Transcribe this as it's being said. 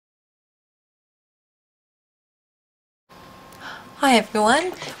Hi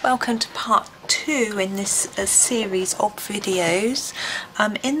everyone, welcome to part 2 in this series of videos.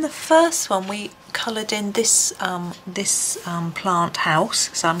 In the first one we coloured in this plant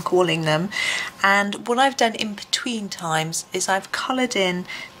house, so I'm calling them, and what I've done in between times is I've coloured in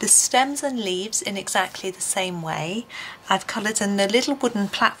the stems and leaves in exactly the same way. I've coloured in the little wooden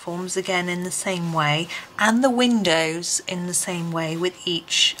platforms again in the same way, and the windows in the same way with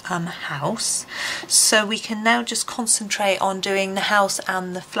each house. So we can now just concentrate on doing the house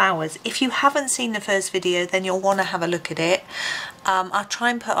and the flowers. If you haven't seen the first video, then you'll want to have a look at it. I'll try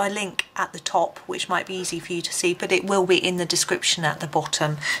and put a link at the top, which might be easy for you to see, but it will be in the description at the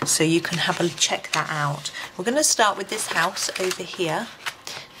bottom, so you can have a check that out. We're going to start with this house over here.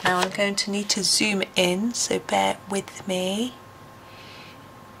 Now I'm going to need to zoom in, so bear with me.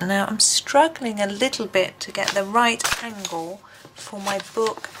 Now I'm struggling a little bit to get the right angle for my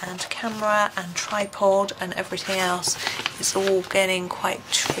book and camera and tripod and everything else. It's all getting quite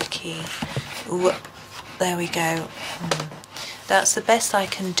tricky. Ooh, there we go. That's the best I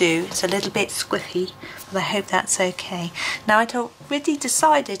can do. It's a little bit squiffy, but I hope that's okay. Now I'd already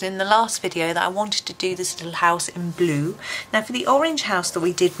decided in the last video that I wanted to do this little house in blue. Now for the orange house that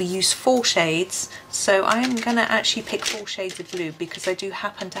we did, we used 4 shades. So I'm going to actually pick 4 shades of blue because I do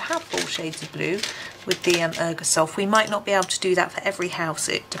happen to have 4 shades of blue with the Ergosoft. We might not be able to do that for every house.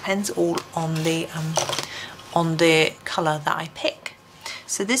 It depends all on the colour that I pick.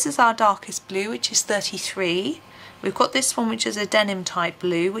 So this is our darkest blue, which is 33. We've got this one, which is a denim type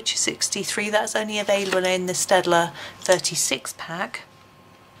blue, which is 63. That's only available in the Staedtler 36 pack.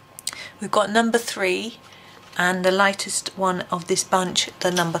 We've got number 3 and the lightest one of this bunch,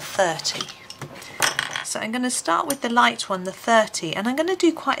 the number 30. So I'm going to start with the light one, the 30, and I'm going to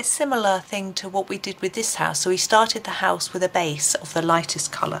do quite a similar thing to what we did with this house. So we started the house with a base of the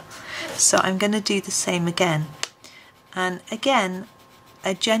lightest colour. So I'm going to do the same again. And again,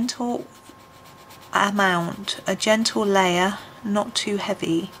 a gentle amount, a gentle layer, not too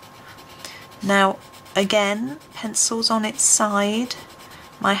heavy. Now again, pencils on its side.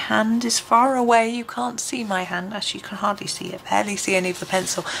 My hand is far away, you can't see my hand, actually you can hardly see it, barely see any of the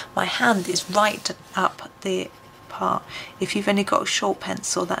pencil. My hand is right up the part. If you've only got a short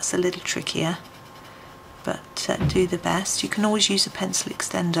pencil, that's a little trickier, but do the best. You can always use a pencil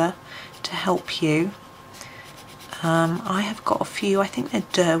extender to help you. I have got a few, I think they're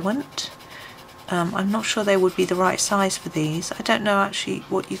Derwent. I'm not sure they would be the right size for these. I don't know actually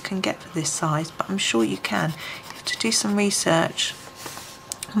what you can get for this size, but I'm sure you can. You have to do some research,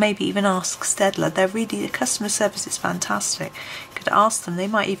 maybe even ask Staedtler. They're really, the customer service is fantastic. You could ask them, they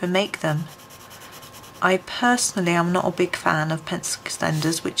might even make them. I personally am not a big fan of pencil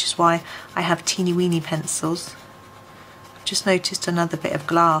extenders, which is why I have teeny weeny pencils. I've just noticed another bit of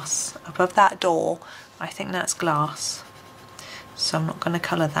glass above that door. I think that's glass. So I'm not going to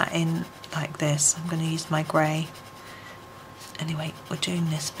colour that in like this. I'm going to use my grey. Anyway, we're doing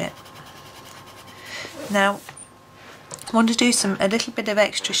this bit. Now, I want to do a little bit of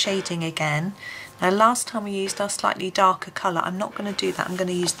extra shading again. Now last time we used our slightly darker colour. I'm not going to do that. I'm going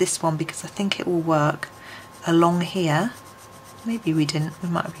to use this one because I think it will work along here. Maybe we didn't. We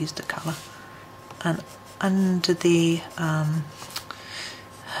might have used a colour. And under the,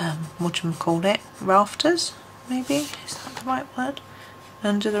 whatchamacallit, rafters, maybe? Is that the right word?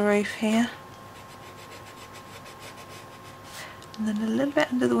 Under the roof here. And then a little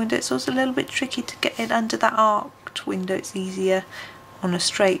bit under the window. It's also a little bit tricky to get it under that arched window. It's easier on a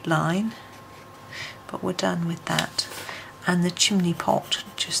straight line. But we're done with that. And the chimney pot,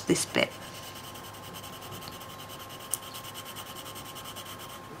 just this bit.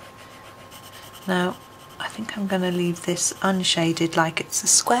 Now, I think I'm going to leave this unshaded like it's a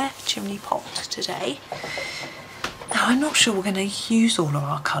square chimney pot today. Now I'm not sure we're going to use all of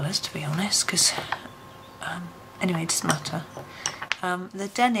our colours, to be honest, because anyway, it doesn't matter. The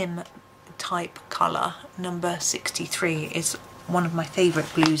denim type colour, number 63, is one of my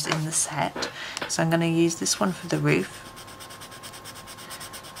favourite blues in the set, so I'm going to use this one for the roof.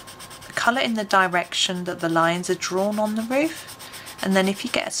 The colour in the direction that the lines are drawn on the roof, and then if you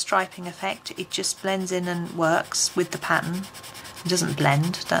get a striping effect, it just blends in and works with the pattern. It doesn't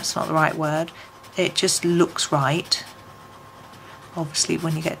blend, that's not the right word. It just looks right. Obviously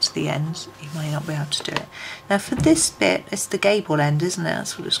when you get to the end you may not be able to do it. Now for this bit, it's the gable end, isn't it?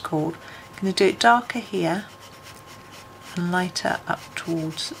 That's what it's called. I'm going to do it darker here and lighter up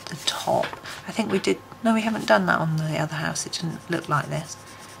towards the top. I think we did, no, we haven't done that on the other house. It didn't look like this.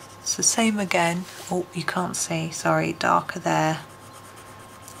 It's the same again. Oh, you can't see, sorry. Darker there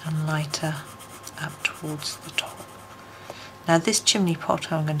and lighter up towards the top. Now this chimney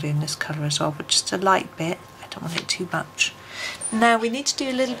pot I'm going to do in this colour as well, but just a light bit. I don't want it too much. Now we need to do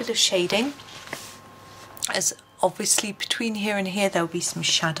a little bit of shading, as obviously between here and here there'll be some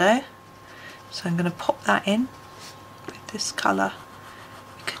shadow. So I'm going to pop that in with this colour.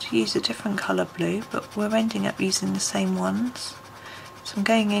 We could use a different colour blue, but we're ending up using the same ones. So I'm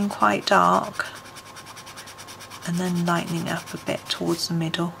going in quite dark and then lightening up a bit towards the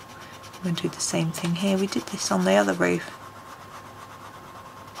middle. I'm going to do the same thing here. We did this on the other roof.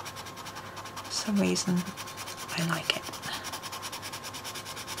 For some reason I like it.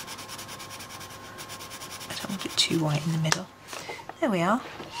 I don't want it too white in the middle. There we are.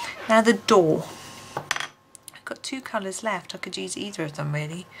 Now the door. I've got two colours left. I could use either of them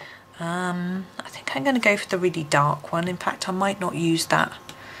really. I think I'm going to go for the really dark one. In fact, I might not use that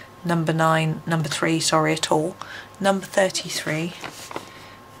number 3, sorry, at all. Number 33.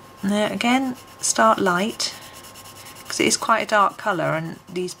 Now again, start light, because it is quite a dark colour and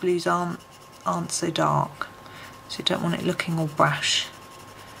these blues aren't so dark. So you don't want it looking all brash,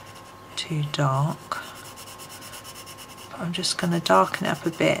 too dark. But I'm just going to darken it up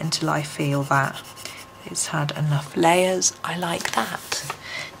a bit until I feel that it's had enough layers. I like that.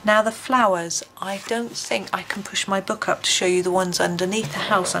 Now the flowers, I don't think I can push my book up to show you the ones underneath the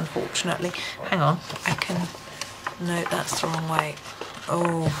house, unfortunately. Hang on, I can... No, that's the wrong way.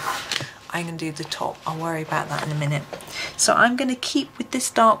 Oh, I'm going to do the top. I'll worry about that in a minute. So I'm going to keep with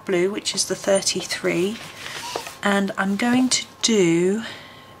this dark blue, which is the 33, and I'm going to do...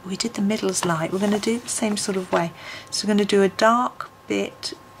 We did the middles light. We're going to do it the same sort of way. So we're going to do a dark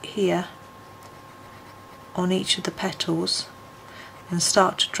bit here on each of the petals, and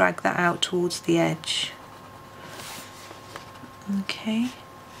start to drag that out towards the edge. Okay,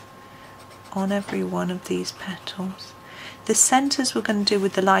 on every one of these petals. The centres we're going to do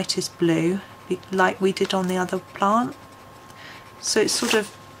with the lightest blue, like we did on the other plant, so it sort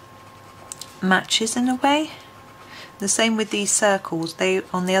of matches in a way. The same with these circles. They,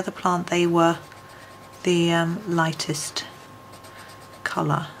 on the other plant, they were the lightest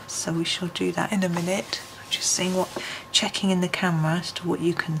colour, so we shall do that in a minute. Just seeing what, checking in the camera as to what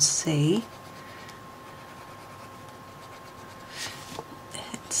you can see.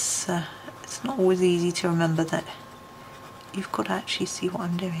 It's not always easy to remember that you've got to actually see what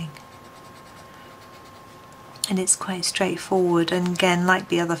I'm doing. And it's quite straightforward, and again, like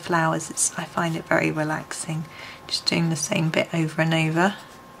the other flowers, I find it very relaxing, just doing the same bit over and over.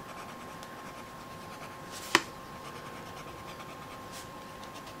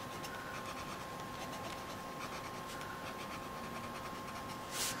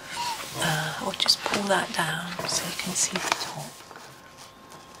 Or just pull that down so you can see the top.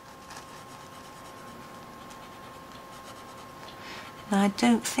 Now I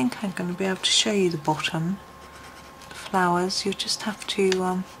don't think I'm going to be able to show you the bottom flowers. You'll just have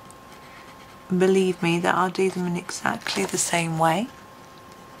to believe me that I'll do them in exactly the same way.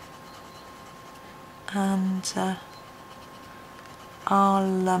 And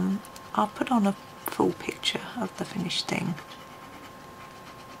I'll put on a full picture of the finished thing,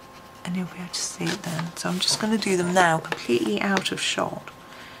 and you'll be able to see it then. So I'm just going to do them now completely out of shot,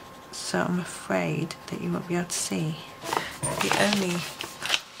 so I'm afraid that you won't be able to see. The only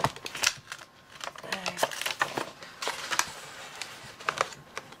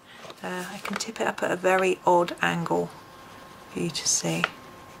I can tip it up at a very odd angle for you to see.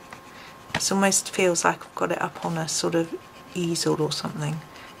 It almost feels like I've got it up on a sort of easel or something.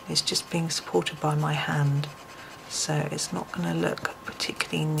 It's just being supported by my hand, so it's not going to look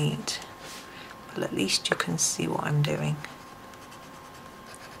particularly neat, but at least you can see what I'm doing.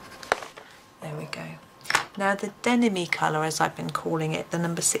 There we go. Now the denim-y colour, as I've been calling it, the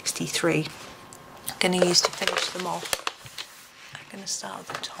number 63, I'm going to use to finish them off. I'm going to start at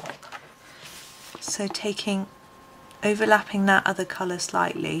the top. So overlapping that other colour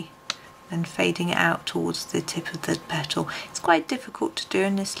slightly and fading it out towards the tip of the petal. It's quite difficult to do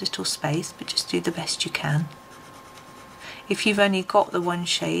in this little space, but just do the best you can. If you've only got the one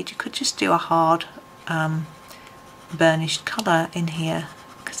shade, you could just do a hard burnished colour in here,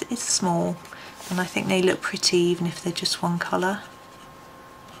 because it is small, and I think they look pretty even if they're just one colour.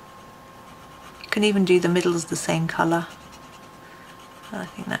 You can even do the middles the same colour. I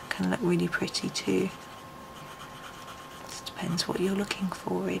think that can look really pretty too. Just depends what you're looking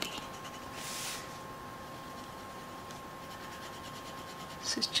for really.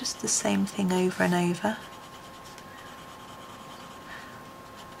 So it's just the same thing over and over.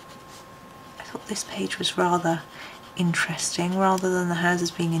 I thought this page was rather interesting. Rather than the houses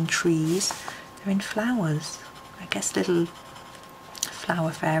being in trees, they're in flowers. I guess little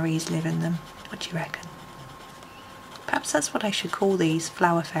flower fairies live in them. What do you reckon? Perhaps that's what I should call these,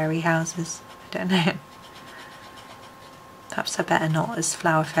 flower fairy houses. I don't know. Perhaps I better not, as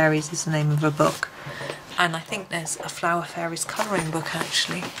Flower Fairies is the name of a book. And I think there's a Flower Fairies colouring book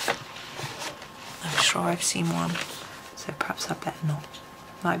actually. I'm sure I've seen one, so perhaps I better not.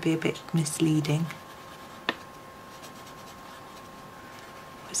 Might be a bit misleading.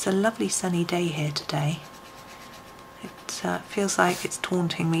 It's a lovely sunny day here today. It feels like it's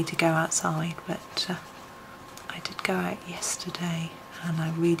taunting me to go outside, but I did go out yesterday and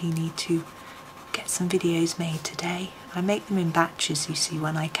I really need to get some videos made today. I make them in batches, you see,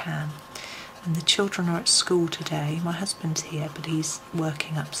 when I can. And the children are at school today. My husband's here, but he's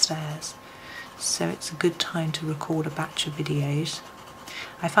working upstairs. So it's a good time to record a batch of videos.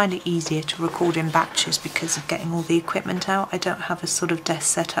 I find it easier to record in batches because of getting all the equipment out. I don't have a sort of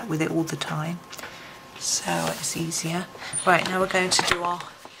desk set up with it all the time. So it's easier. Right, now we're going to do our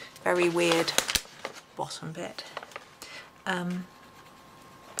very weird bottom bit.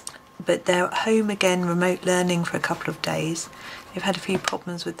 But they're at home again, remote learning for a couple of days. They've had a few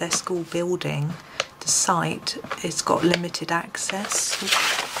problems with their school building. The site has got limited access.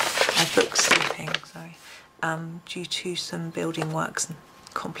 Book slipping, sorry, due to some building works and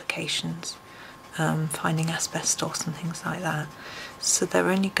complications, finding asbestos and things like that. So they're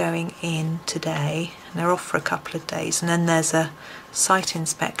only going in today and they're off for a couple of days, and then there's a site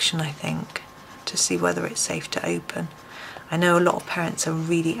inspection, I think, to see whether it's safe to open. I know a lot of parents are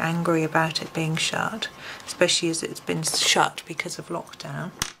really angry about it being shut, especially as it's been shut because of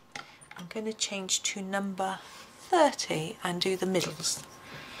lockdown. I'm going to change to number 30 and do the middles.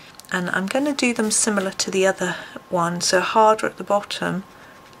 And I'm going to do them similar to the other one, so harder at the bottom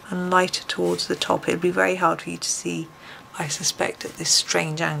and lighter towards the top. It'll be very hard for you to see, I suspect, at this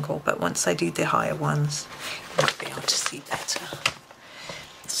strange angle, but once I do the higher ones, you might be able to see better.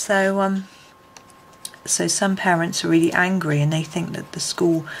 So, so some parents are really angry and they think that the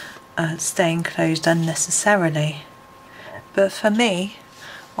school is staying closed unnecessarily. But for me,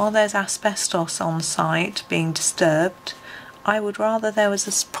 while there's asbestos on site being disturbed, I would rather there was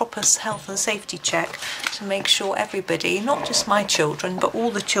a proper health and safety check to make sure everybody, not just my children, but all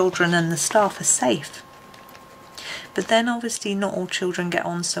the children and the staff are safe. But then obviously not all children get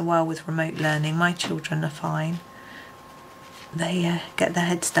on so well with remote learning. My children are fine. They get their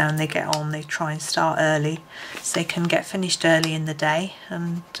heads down, they get on, they try and start early so they can get finished early in the day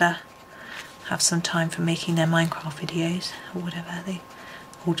and have some time for making their Minecraft videos or whatever,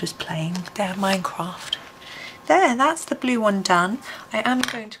 or just playing their Minecraft. There, that's the blue one done. I am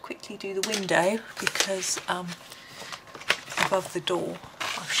going to quickly do the window because above the door.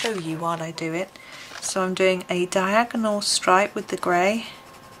 I'll show you while I do it. So I'm doing a diagonal stripe with the grey,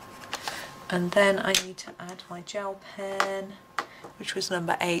 and then I need to add my gel pen, which was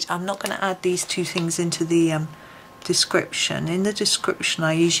number 8. I'm not going to add these two things into the description. In the description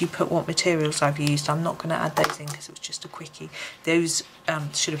I usually put what materials I've used. I'm not going to add those in because it was just a quickie. Those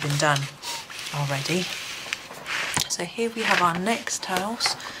should have been done already. So here we have our next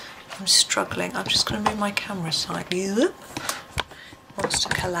house. I'm struggling. I'm just going to move my camera slightly. Wants to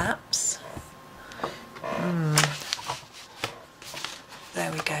collapse.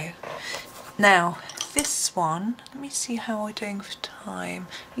 There we go. Now this one, let me see how we're doing for time.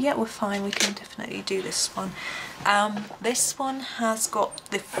 Yeah, we're fine. We can definitely do this one. This one has got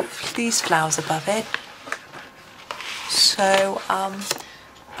these flowers above it. So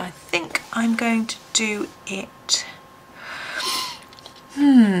I think I'm going to do it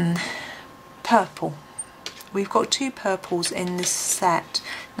purple. We've got 2 purples in this set.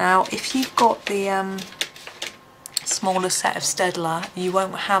 Now if you've got the smaller set of Staedtler, you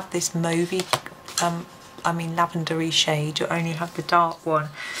won't have this mauvey, lavendery shade. You'll only have the dark one.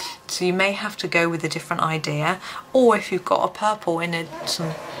 So you may have to go with a different idea, or if you've got a purple in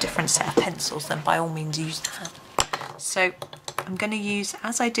some different set of pencils, then by all means use that. So I'm going to use,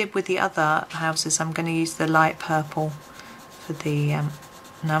 as I did with the other houses, I'm going to use the light purple for the,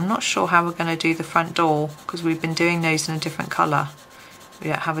 now I'm not sure how we're going to do the front door because we've been doing those in a different colour. We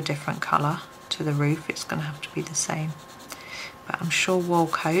don't have a different colour to the roof, it's going to have to be the same. But I'm sure we'll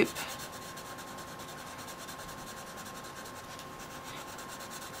cope.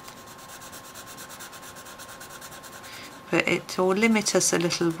 But it will limit us a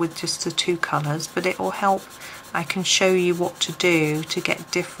little with just the 2 colours, but it will help. I can show you what to do to get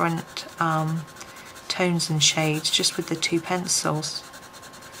different tones and shades just with the 2 pencils,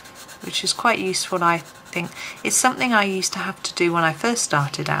 which is quite useful, I think. It's something I used to have to do when I first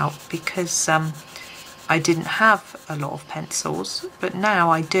started out because I didn't have a lot of pencils, but now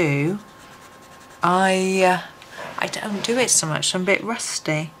I do. I don't do it so much, I'm a bit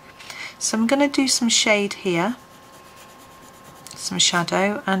rusty. So I'm going to do some shade here, some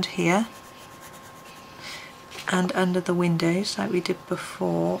shadow, and here. and under the windows like we did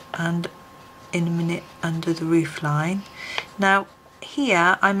before, and in a minute under the roof line. Now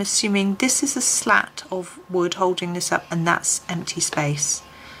here I'm assuming this is a slat of wood holding this up, and that's empty space.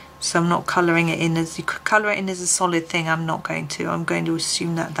 So I'm not colouring it in as, you could colour it in as a solid thing, I'm not going to. I'm going to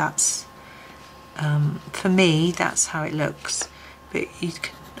assume that that's, for me, that's how it looks. But you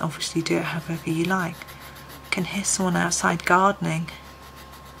can obviously do it however you like. You can hear someone outside gardening.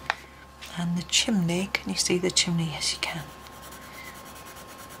 And the chimney, can you see the chimney? Yes, you can.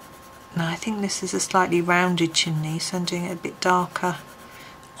 Now I think this is a slightly rounded chimney, so I'm doing it a bit darker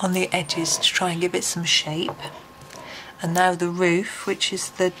on the edges to try and give it some shape. And now the roof, which is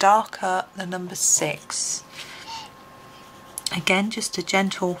the darker, the number 6. Again, just a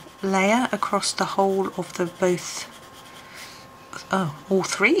gentle layer across the whole of the all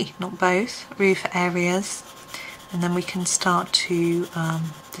 3, not both, roof areas. And then we can start to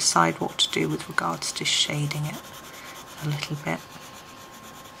decide what to do with regards to shading it a little bit.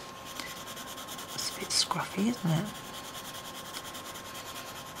 It's a bit scruffy, isn't it?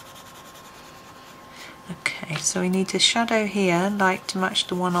 Okay, so we need a shadow here, light to match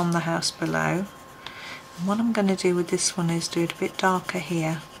the one on the house below. And what I'm going to do with this one is do it a bit darker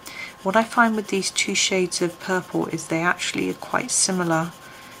here. What I find with these 2 shades of purple is they actually are quite similar,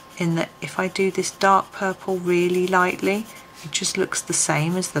 in that if I do this dark purple really lightly, it just looks the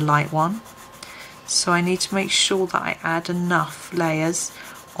same as the light one. So I need to make sure that I add enough layers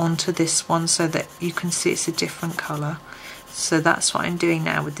onto this one so that you can see it's a different colour. So that's what I'm doing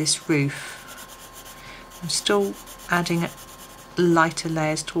now with this roof. I'm still adding lighter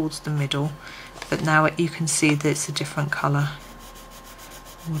layers towards the middle, but now you can see that it's a different colour.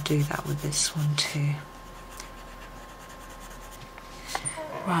 We'll do that with this one too.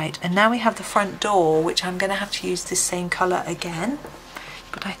 Right, and now we have the front door, which I'm going to have to use this same colour again,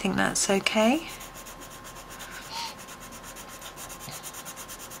 but I think that's okay.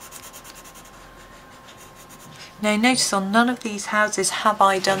 Now notice on none of these houses have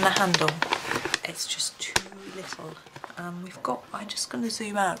I done the handle. It's just too little. I'm just going to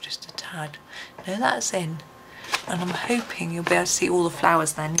zoom out just a tad. No, that's in. And I'm hoping you'll be able to see all the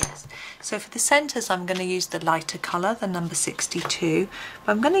flowers then, yes. So for the centres I'm going to use the lighter colour, the number 62.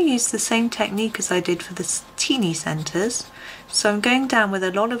 But I'm going to use the same technique as I did for the teeny centres. So I'm going down with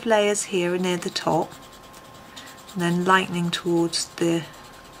a lot of layers here near the top. And then lightening towards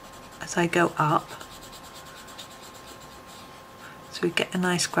as I go up. So we get a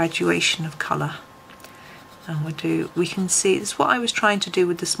nice graduation of colour. And we can see, it's what I was trying to do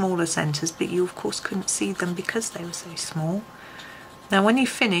with the smaller centres, but you of course couldn't see them because they were so small. Now when you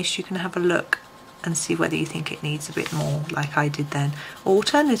finish, you can have a look and see whether you think it needs a bit more, like I did then. Or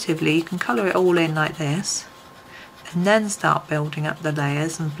alternatively, you can colour it all in like this, and then start building up the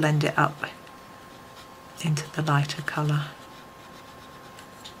layers and blend it up into the lighter colour.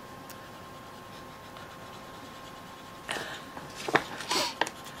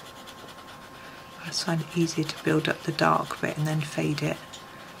 I find it easier to build up the dark bit and then fade it,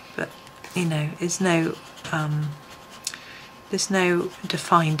 but you know, there's no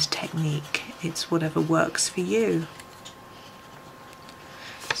defined technique. It's whatever works for you.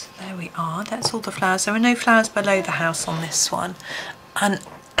 So there we are, that's all the flowers. There are no flowers below the house on this one, and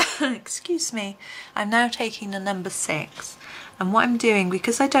excuse me, I'm now taking the number 6, and what I'm doing,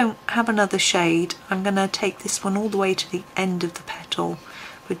 because I don't have another shade, I'm going to take this one all the way to the end of the petal,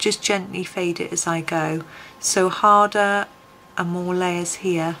 but just gently fade it as I go. So harder and more layers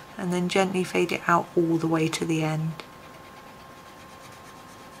here, and then gently fade it out all the way to the end.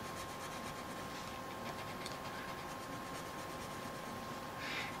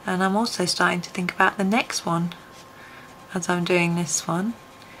 And I'm also starting to think about the next one as I'm doing this one.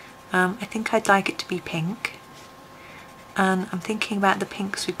 I think I'd like it to be pink, and I'm thinking about the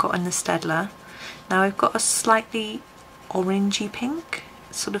pinks we've got in the Staedtler. Now I've got a slightly orangey pink,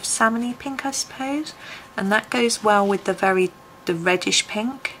 sort of salmony pink I suppose, and that goes well with the reddish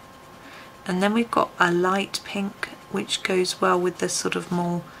pink. And then we've got a light pink which goes well with the sort of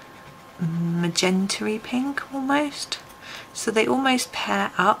more magenta-y pink almost. So they almost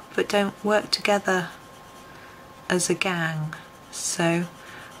pair up but don't work together as a gang. So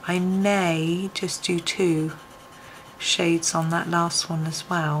I may just do 2 shades on that last one as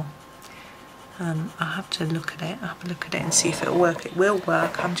well. I'll have to look at it. I'll have a look at it and see if it'll work. It will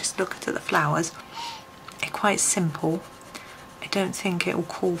work. I'm just looking at the flowers. They're quite simple. I don't think it will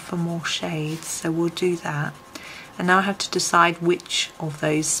call for more shades, so we'll do that. And now I have to decide which of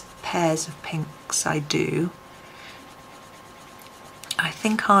those pairs of pinks I do. I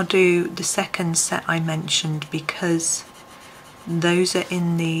think I'll do the second set I mentioned, because those are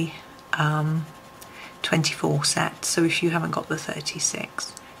in the 24 set, so if you haven't got the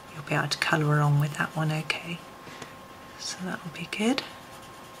 36 you'll be able to colour along with that one. Okay, so that will be good.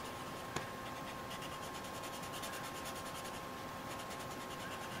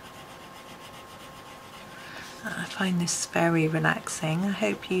 I find this very relaxing. I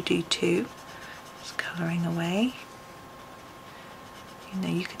hope you do too. Just colouring away. You know,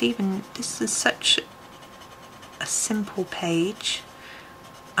 you could even, this is such a simple page.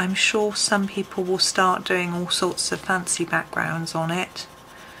 I'm sure some people will start doing all sorts of fancy backgrounds on it,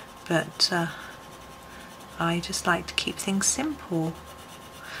 but I just like to keep things simple.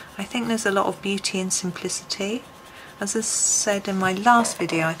 I think there's a lot of beauty in simplicity. As I said in my last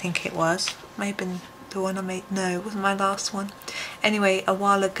video, I think it was, maybe the one I made, no, it wasn't my last one. Anyway, a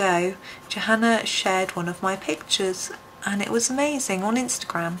while ago, Johanna shared one of my pictures and it was amazing on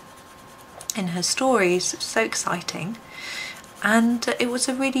Instagram in her stories. It was so exciting. And it was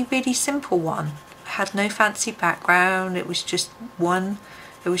a really, really simple one. It had no fancy background. It was just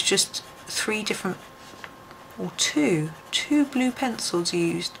three different, or two blue pencils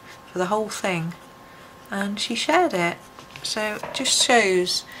used for the whole thing. And she shared it. So it just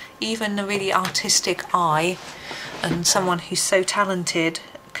shows even a really artistic eye and someone who's so talented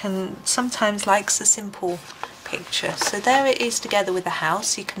can sometimes likes a simple picture. So there it is together with the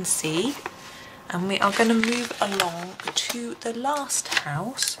house, you can see. And we are going to move along to the last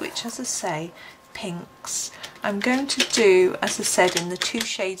house, which, as I say, pinks. I'm going to do, as I said, in the two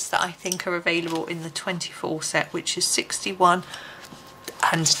shades that I think are available in the 24 set, which is 61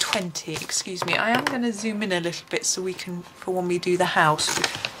 and 20. Excuse me, I am going to zoom in a little bit so we can, for when we do the house,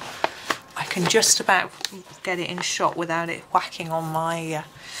 I can just about get it in shot without it whacking on my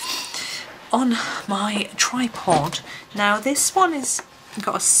tripod. Now this one is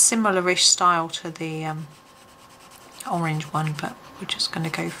got a similar-ish style to the orange one, but we're just going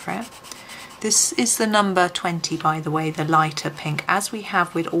to go for it. This is the number 20, by the way, the lighter pink, as we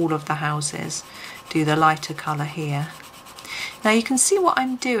have with all of the houses. Do the lighter colour here. Now you can see what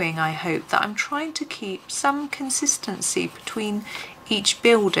I'm doing, I hope, that I'm trying to keep some consistency between each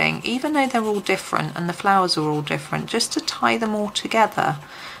building, even though they're all different and the flowers are all different, just to tie them all together.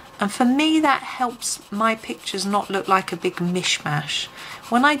 And for me that helps my pictures not look like a big mishmash.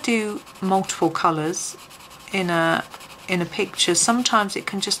 When I do multiple colours in a picture, sometimes it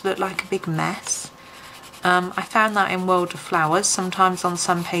can just look like a big mess. I found that in World of Flowers, sometimes on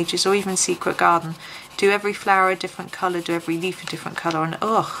some pages, or even Secret Garden, do every flower a different colour, do every leaf a different colour, and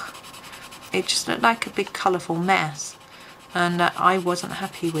ugh, it just looked like a big colourful mess, and I wasn't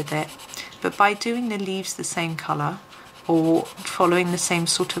happy with it. But by doing the leaves the same colour, or following the same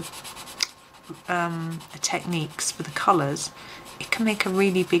sort of techniques for the colours, it can make a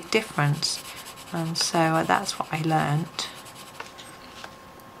really big difference. And so that's what I learnt.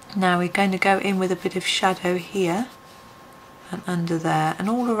 Now we're going to go in with a bit of shadow here and under there and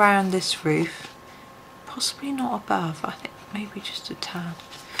all around this roof, possibly not above, I think maybe just a tad.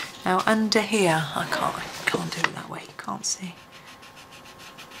 Now under here, I can't do it that way, you can't see,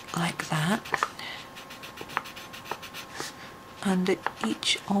 like that. Under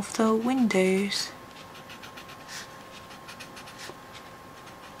each of the windows.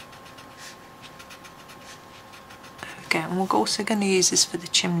 Okay, and we're also going to use this for the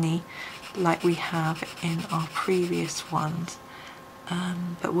chimney like we have in our previous ones,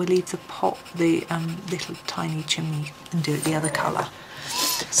 but we'll leave the little tiny chimney and do it the other colour.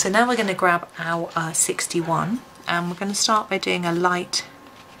 So now we're going to grab our 61 and we're going to start by doing a light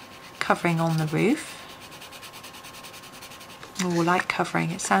covering on the roof. Oh, light covering,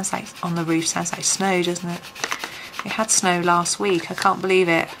 it sounds like on the roof, sounds like snow, doesn't it? We had snow last week, I can't believe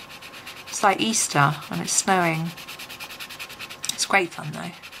it. It's like Easter and it's snowing. It's great fun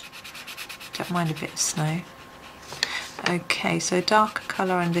though. Don't mind a bit of snow. Okay, so darker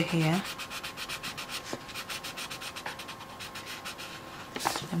colour under here.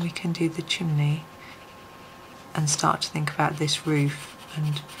 Then we can do the chimney and start to think about this roof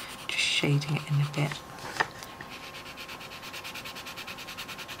and just shading it in a bit.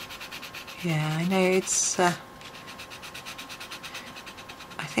 Yeah, I know it's, I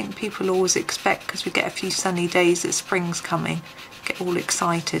think people always expect, because we get a few sunny days that spring's coming, get all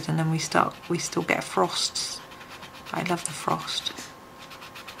excited and then we still get frosts. I love the frost.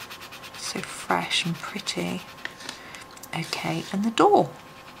 It's so fresh and pretty. Okay, and the door.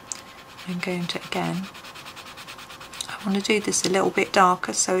 I'm going to, again, I want to do this a little bit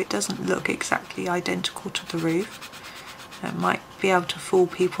darker so it doesn't look exactly identical to the roof. It might be able to fool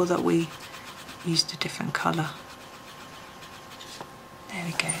people that we used a different colour. There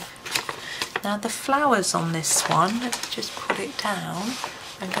we go. Now the flowers on this one, let's just put it down.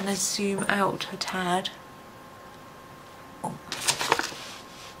 I'm going to zoom out a tad. Oh.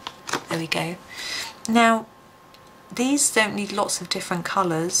 There we go. Now, these don't need lots of different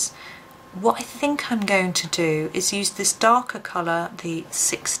colours. What I think I'm going to do is use this darker colour, the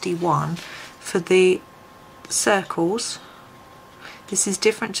 61, for the circles. This is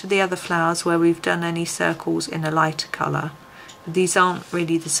different to the other flowers where we've done any circles in a lighter colour. These aren't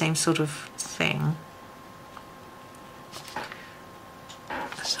really the same sort of thing.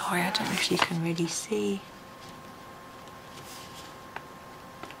 Sorry, I don't know if you can really see.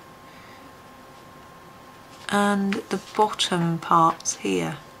 And the bottom parts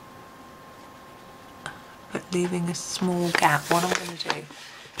here, but leaving a small gap. What I'm going to do,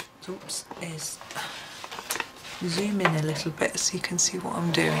 oops, is zoom in a little bit so you can see what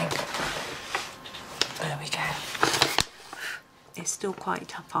I'm doing. There we go. It's still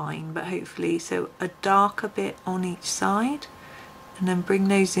quite fine, but hopefully, so a darker bit on each side, and then bring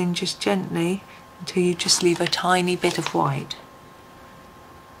those in just gently until you just leave a tiny bit of white.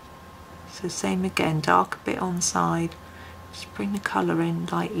 So same again, darker bit on side, just bring the colour in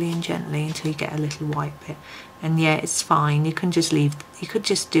lightly and gently until you get a little white bit. And yeah, it's fine, you can just leave, you could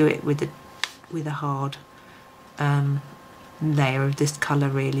just do it with a hard layer of this colour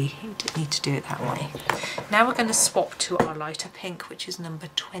really. You don't need to do it that way. Now we're going to swap to our lighter pink, which is number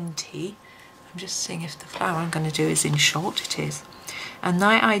 20. I'm just seeing if the flower I'm going to do is in shot. It is. And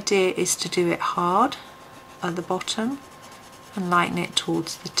my idea is to do it hard at the bottom and lighten it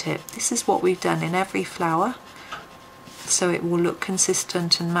towards the tip. This is what we've done in every flower, so it will look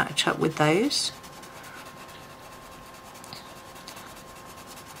consistent and match up with those.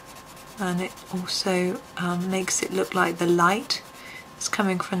 And it also makes it look like the light is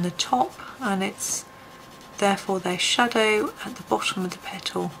coming from the top, and it's therefore there's shadow at the bottom of the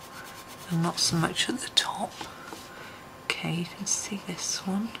petal and not so much at the top. Okay, you can see this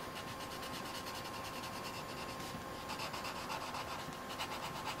one.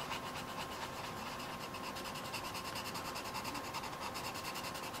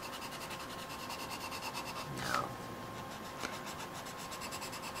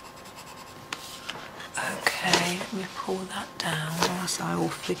 Okay, let me pull that down or else I will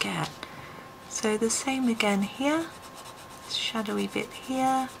forget. So the same again here, shadowy bit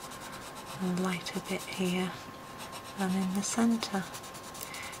here, and a lighter bit here, and in the centre.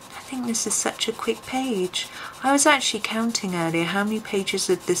 I think this is such a quick page. I was actually counting earlier how many pages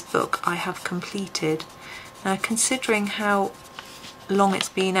of this book I have completed. Now, considering how long it's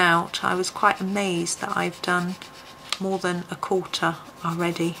been out, I was quite amazed that I've done more than a quarter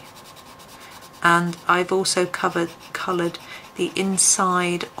already. And I've also coloured the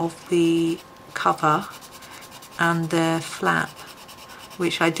inside of the cover and the flap,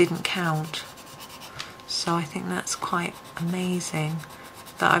 which I didn't count. So I think that's quite amazing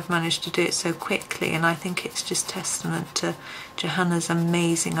that I've managed to do it so quickly, and I think it's just testament to Johanna's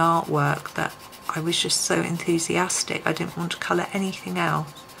amazing artwork that I was just so enthusiastic. I didn't want to colour anything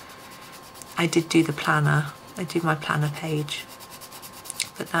else. I did do the planner, I did my planner page,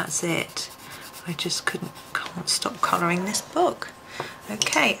 but that's it. I just can't stop colouring this book.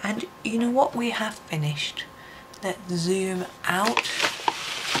 Okay, and you know what, we have finished. Let's zoom out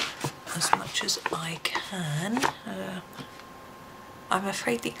as much as I can. I'm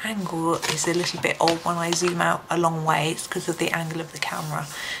afraid the angle is a little bit odd when I zoom out a long way. It's because of the angle of the camera.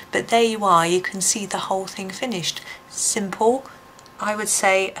 But there you are, you can see the whole thing finished. Simple, I would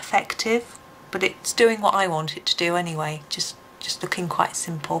say effective, but it's doing what I want it to do anyway. Just looking quite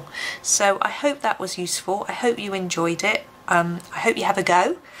simple. So I hope that was useful. I hope you enjoyed it. I hope you have a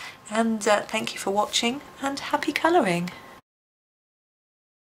go, and thank you for watching, and happy colouring.